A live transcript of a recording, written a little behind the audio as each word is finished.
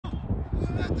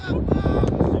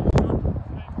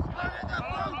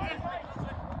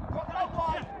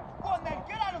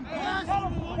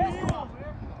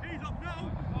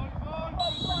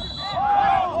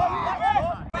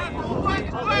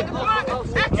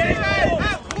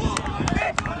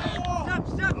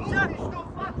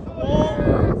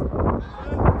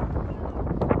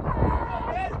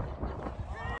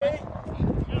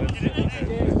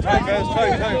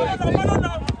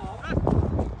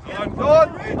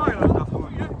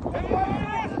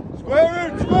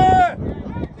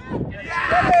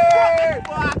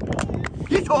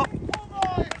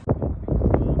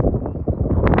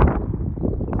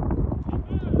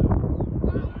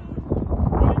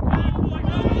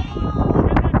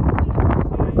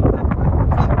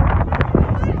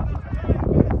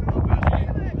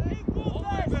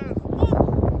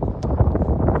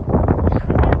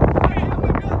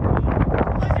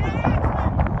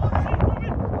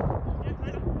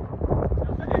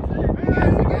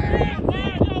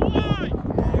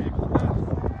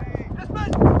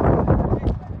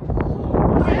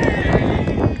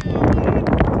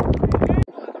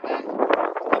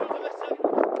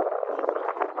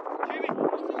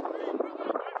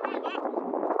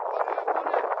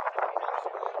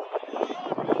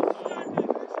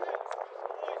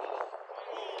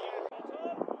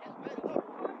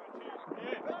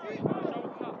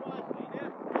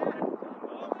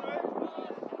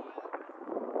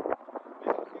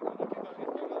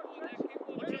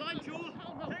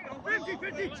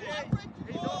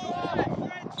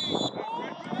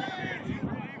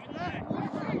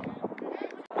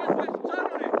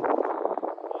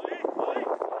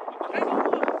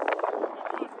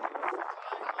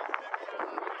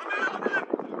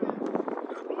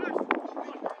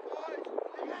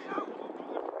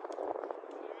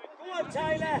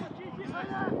Taylor!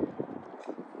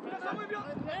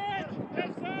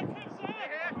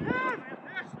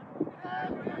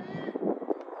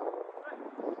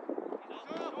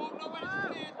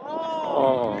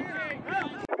 Oh!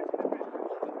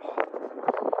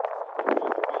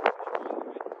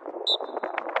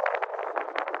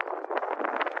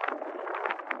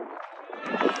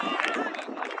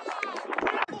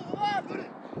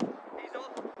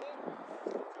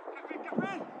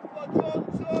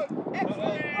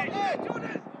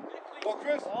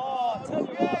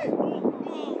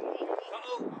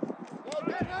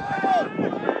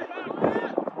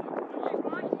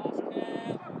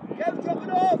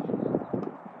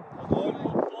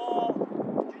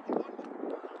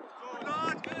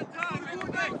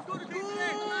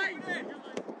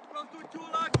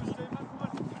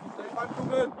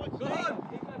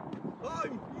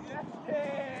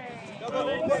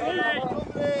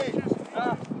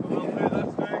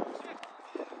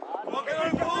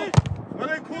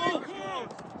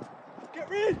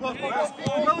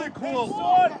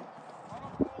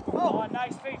 Oh,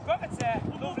 nice feed. Brockett's there.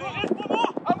 Lovely.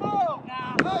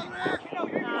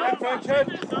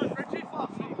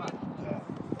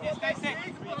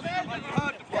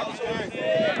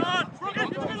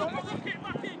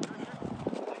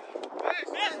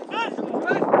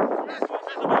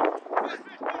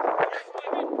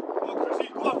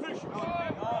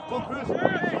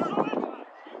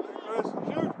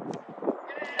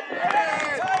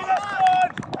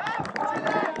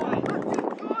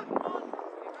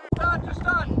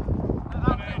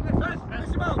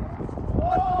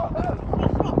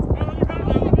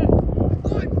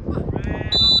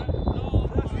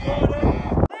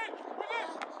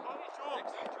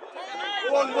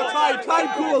 Time,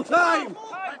 cool, time!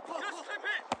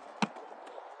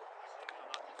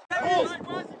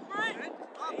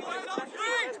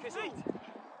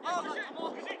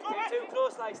 Too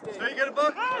close, like Steve. So you get a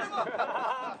book?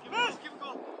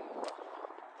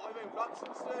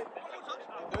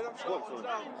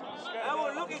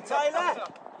 Oh, look at Taylor!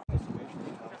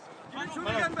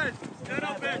 Stand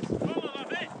up, Ben.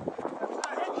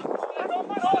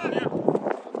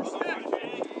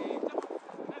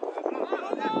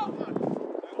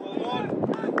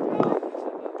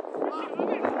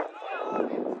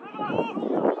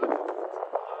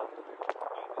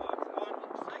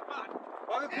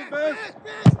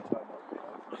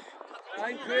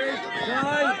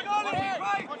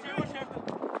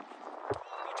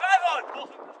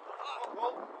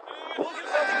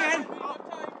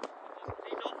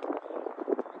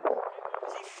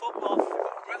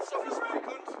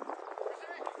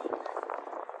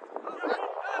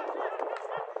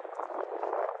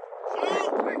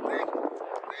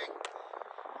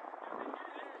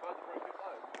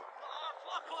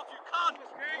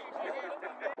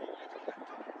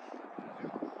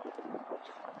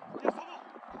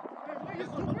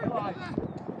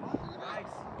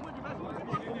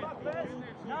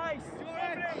 Nice.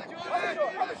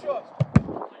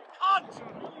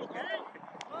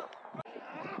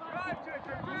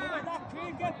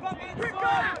 Get back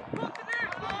inside.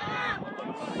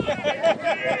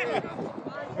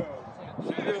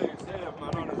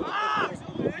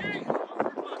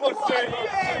 Good save.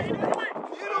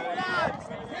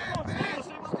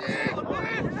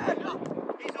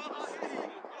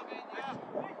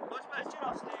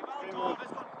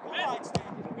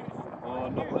 Oh,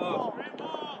 no.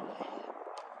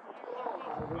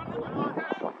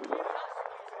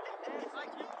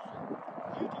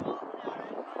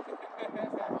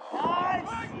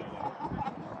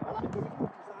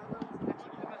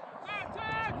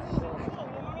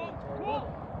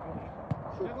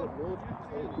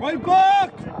 Right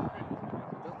back!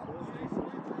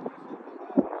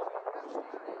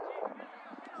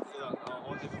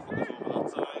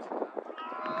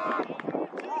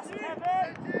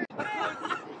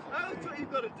 That's what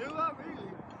you've got to do, that really.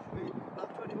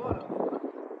 That's 21.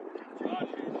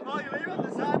 Oh, you leave on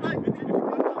the side, mate.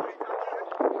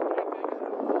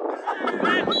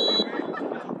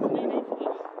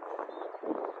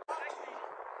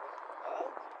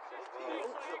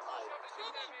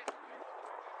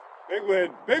 Big win,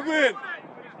 big win!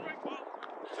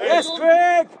 Yes,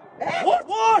 Craig!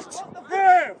 What?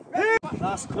 Here!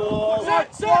 That's cool. Sit!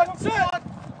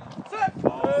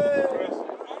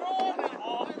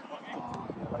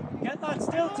 Get that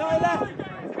still, Tyler.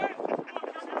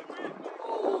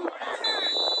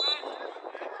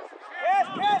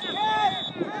 Kev!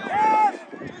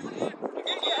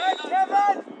 Keep your head,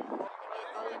 Kevin!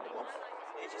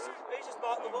 He's just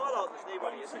marked the ball out, doesn't he,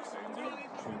 when he is?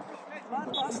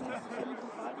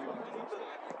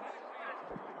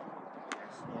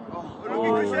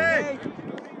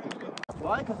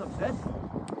 Why? Because I'm dead.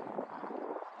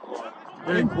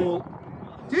 Very cool.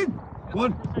 10,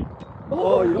 1.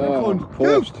 Oh, you're oh, fun.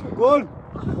 post. 1.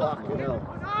 Fucking hell.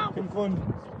 Come fun.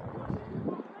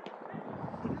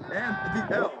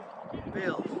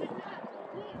 Bill.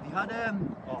 He had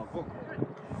Oh, fuck.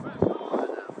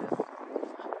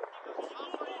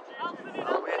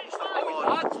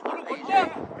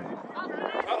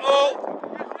 Uh-oh.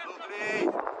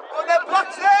 on their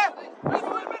blocks there.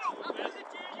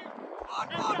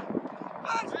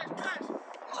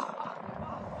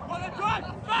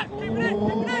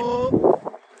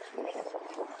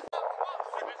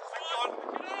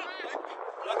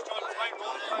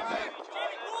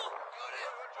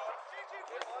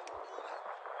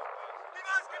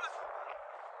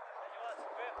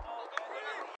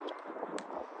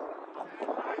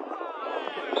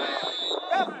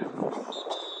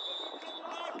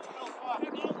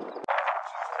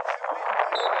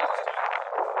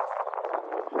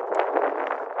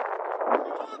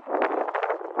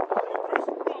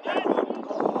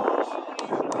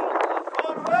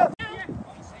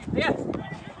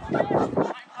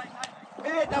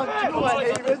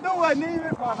 There's nowhere near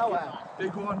it, man. Nowhere.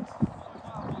 Big one.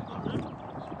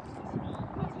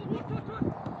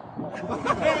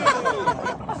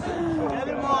 Get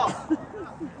him off.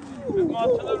 Bit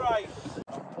more to the right.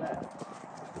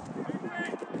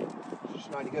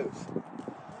 Just 90 goes.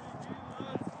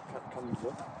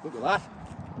 Look at that.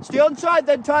 Stay on side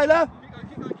then, Tyler.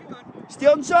 Stay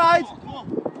on side.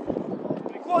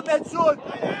 Go on then, son.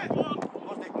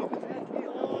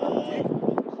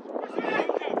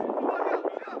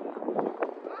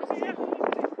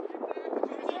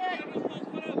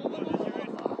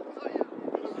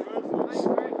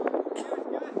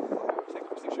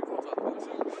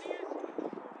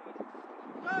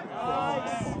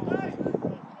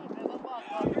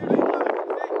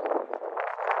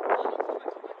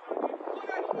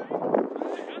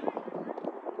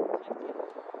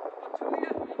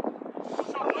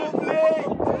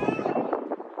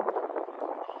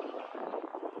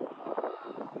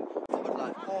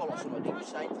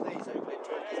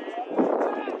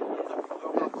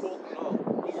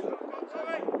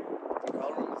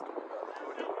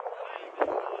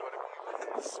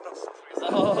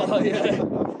 Oh, yeah.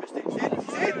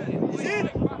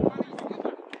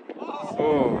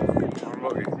 Oh,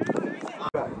 unlucky.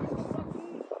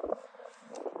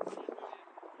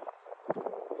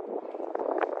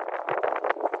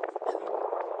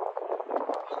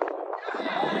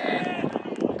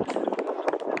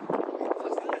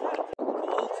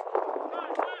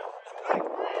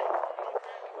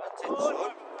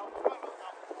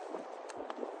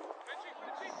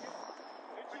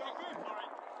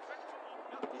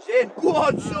 He's in. Go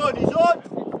on, son. He's on.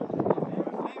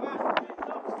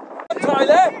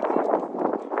 Tyler!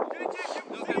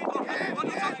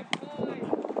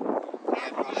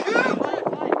 Shoot!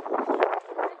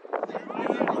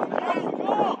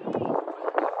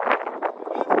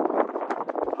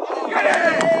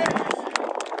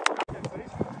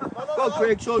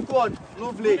 Craig, son, go on.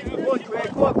 Lovely. Go on,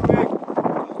 Craig, go on, Craig.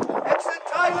 Excellent,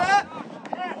 Tyler.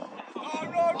 Oh,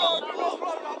 no, do not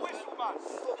blow that whistle, man.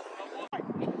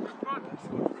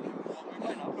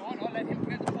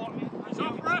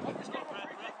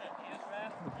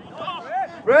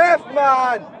 Ref,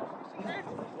 man.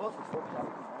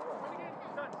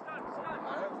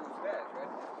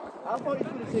 I thought he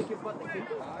was going to take it back the kick.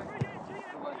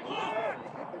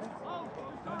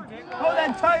 Go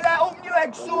then, Tyler, open your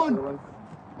legs, son.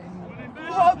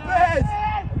 Go on, Bez.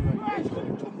 He's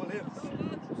going to tumble in.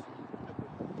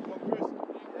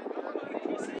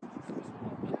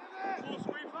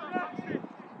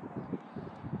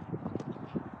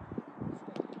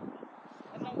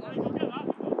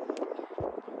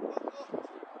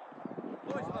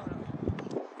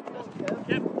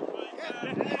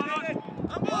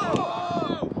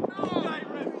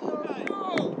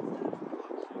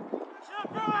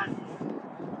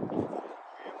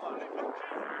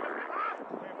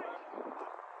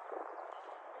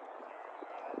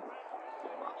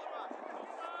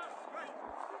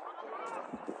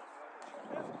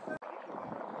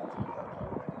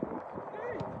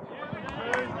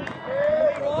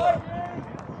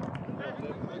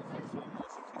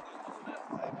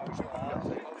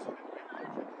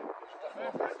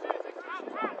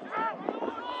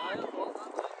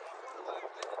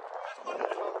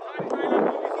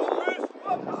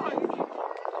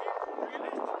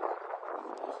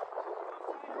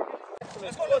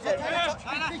 Let's go, Tyler.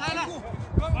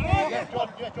 Yeah, John.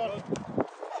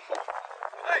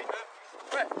 Hey,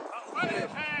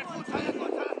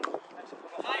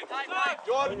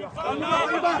 John,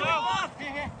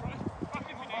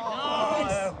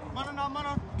 man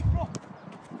on.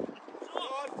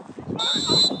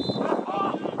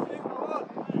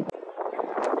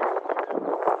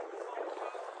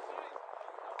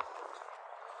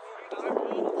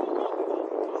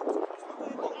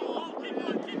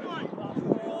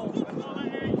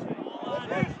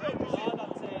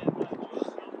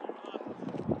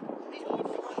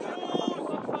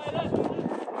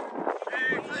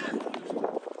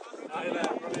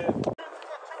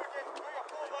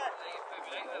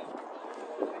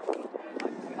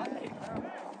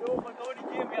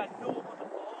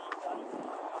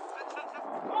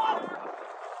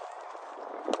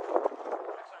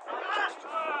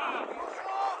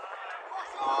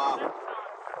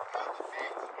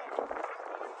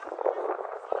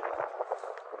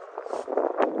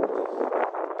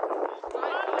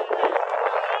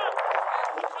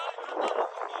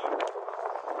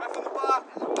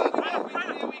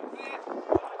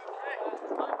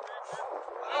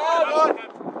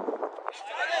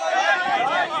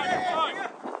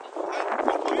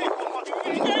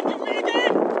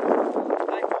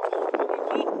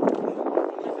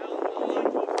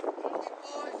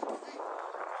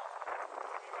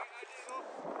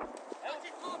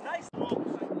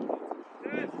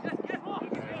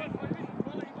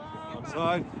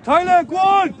 Tyler, go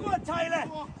on! Go on, Tyler!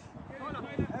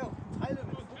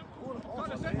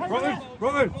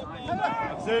 Brockett.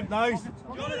 That's it, nice.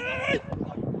 Not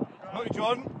you,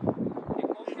 John.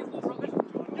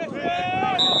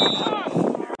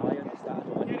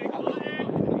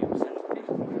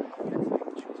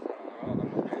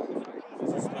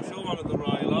 It's a special one at the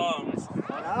Royal Arms.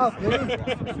 Ah, good. I've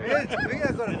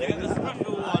got to You get the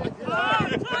special one.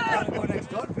 go next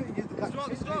door. Use the catch.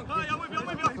 Strong. Hi, I'm with you.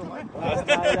 That's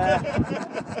Tyler.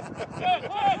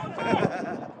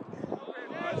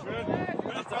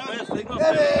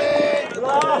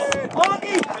 That's the first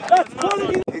thing. That's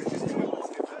quality.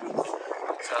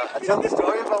 I tell the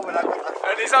story about when I got that.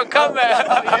 And he's on camera.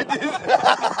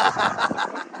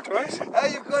 Hey,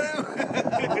 you've got to.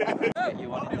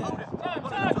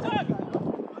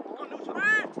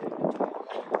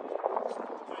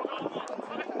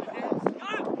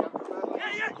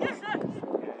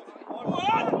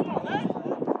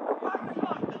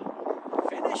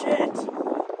 Finish it!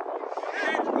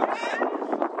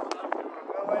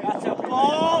 That's a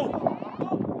ball!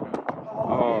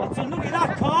 That's a look at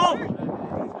that call!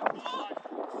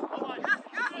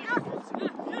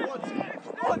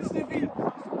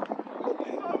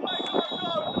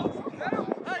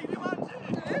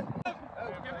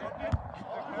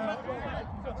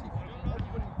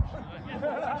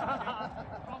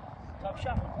 Top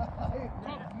shot.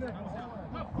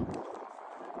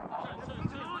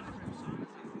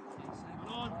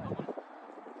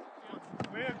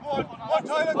 Go on,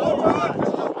 Tyler, go on.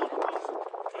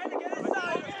 Tyler, get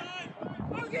inside!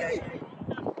 Okay!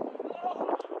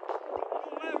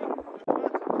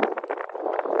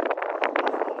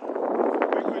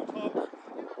 Quick,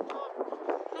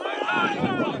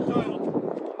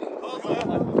 Tom.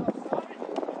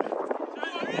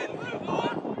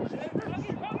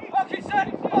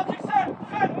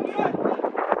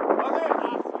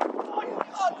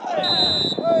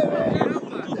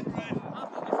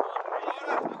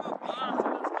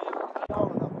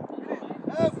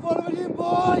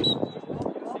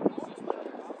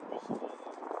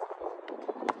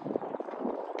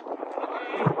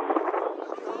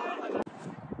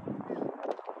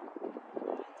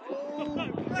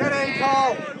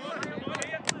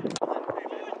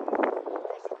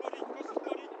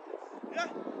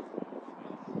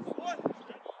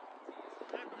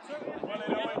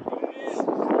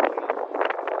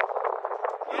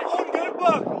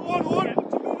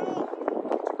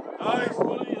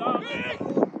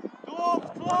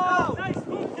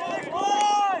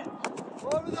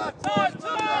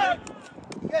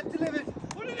 Get delivered.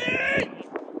 Put it in.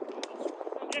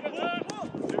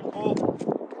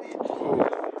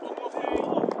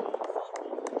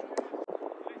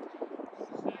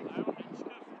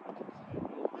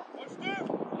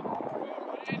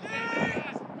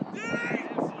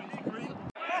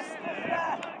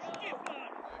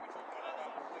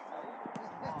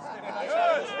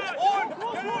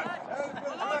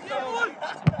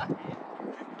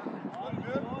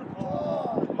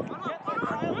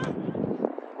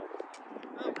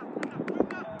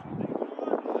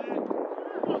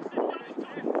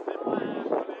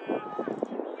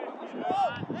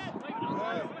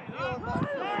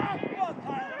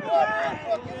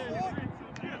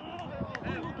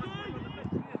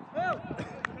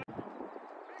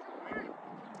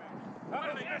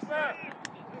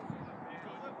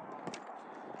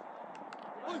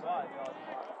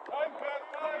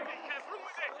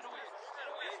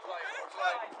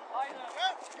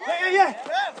 Yeah.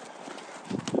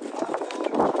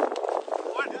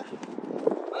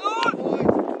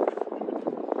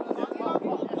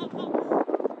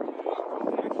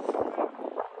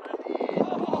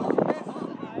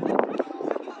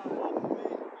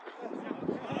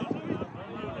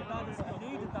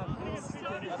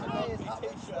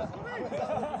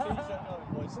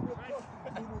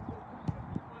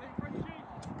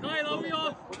 Kyle, over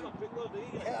you.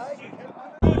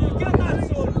 Get that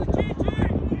son.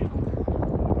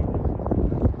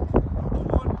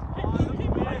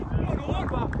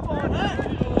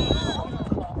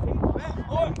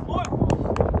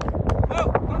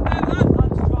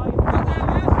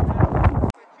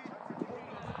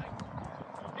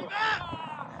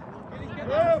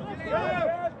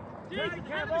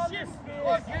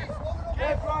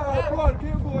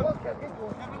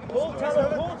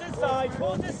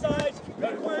 Pull this side.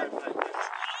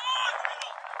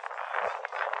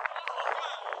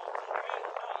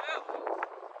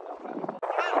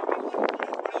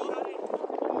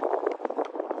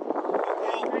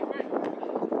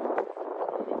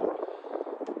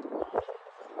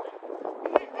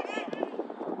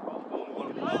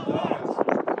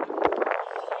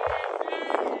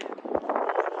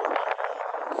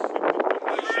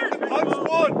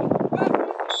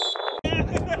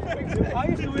 I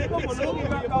used to wake up and look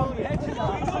back down the edge of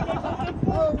that.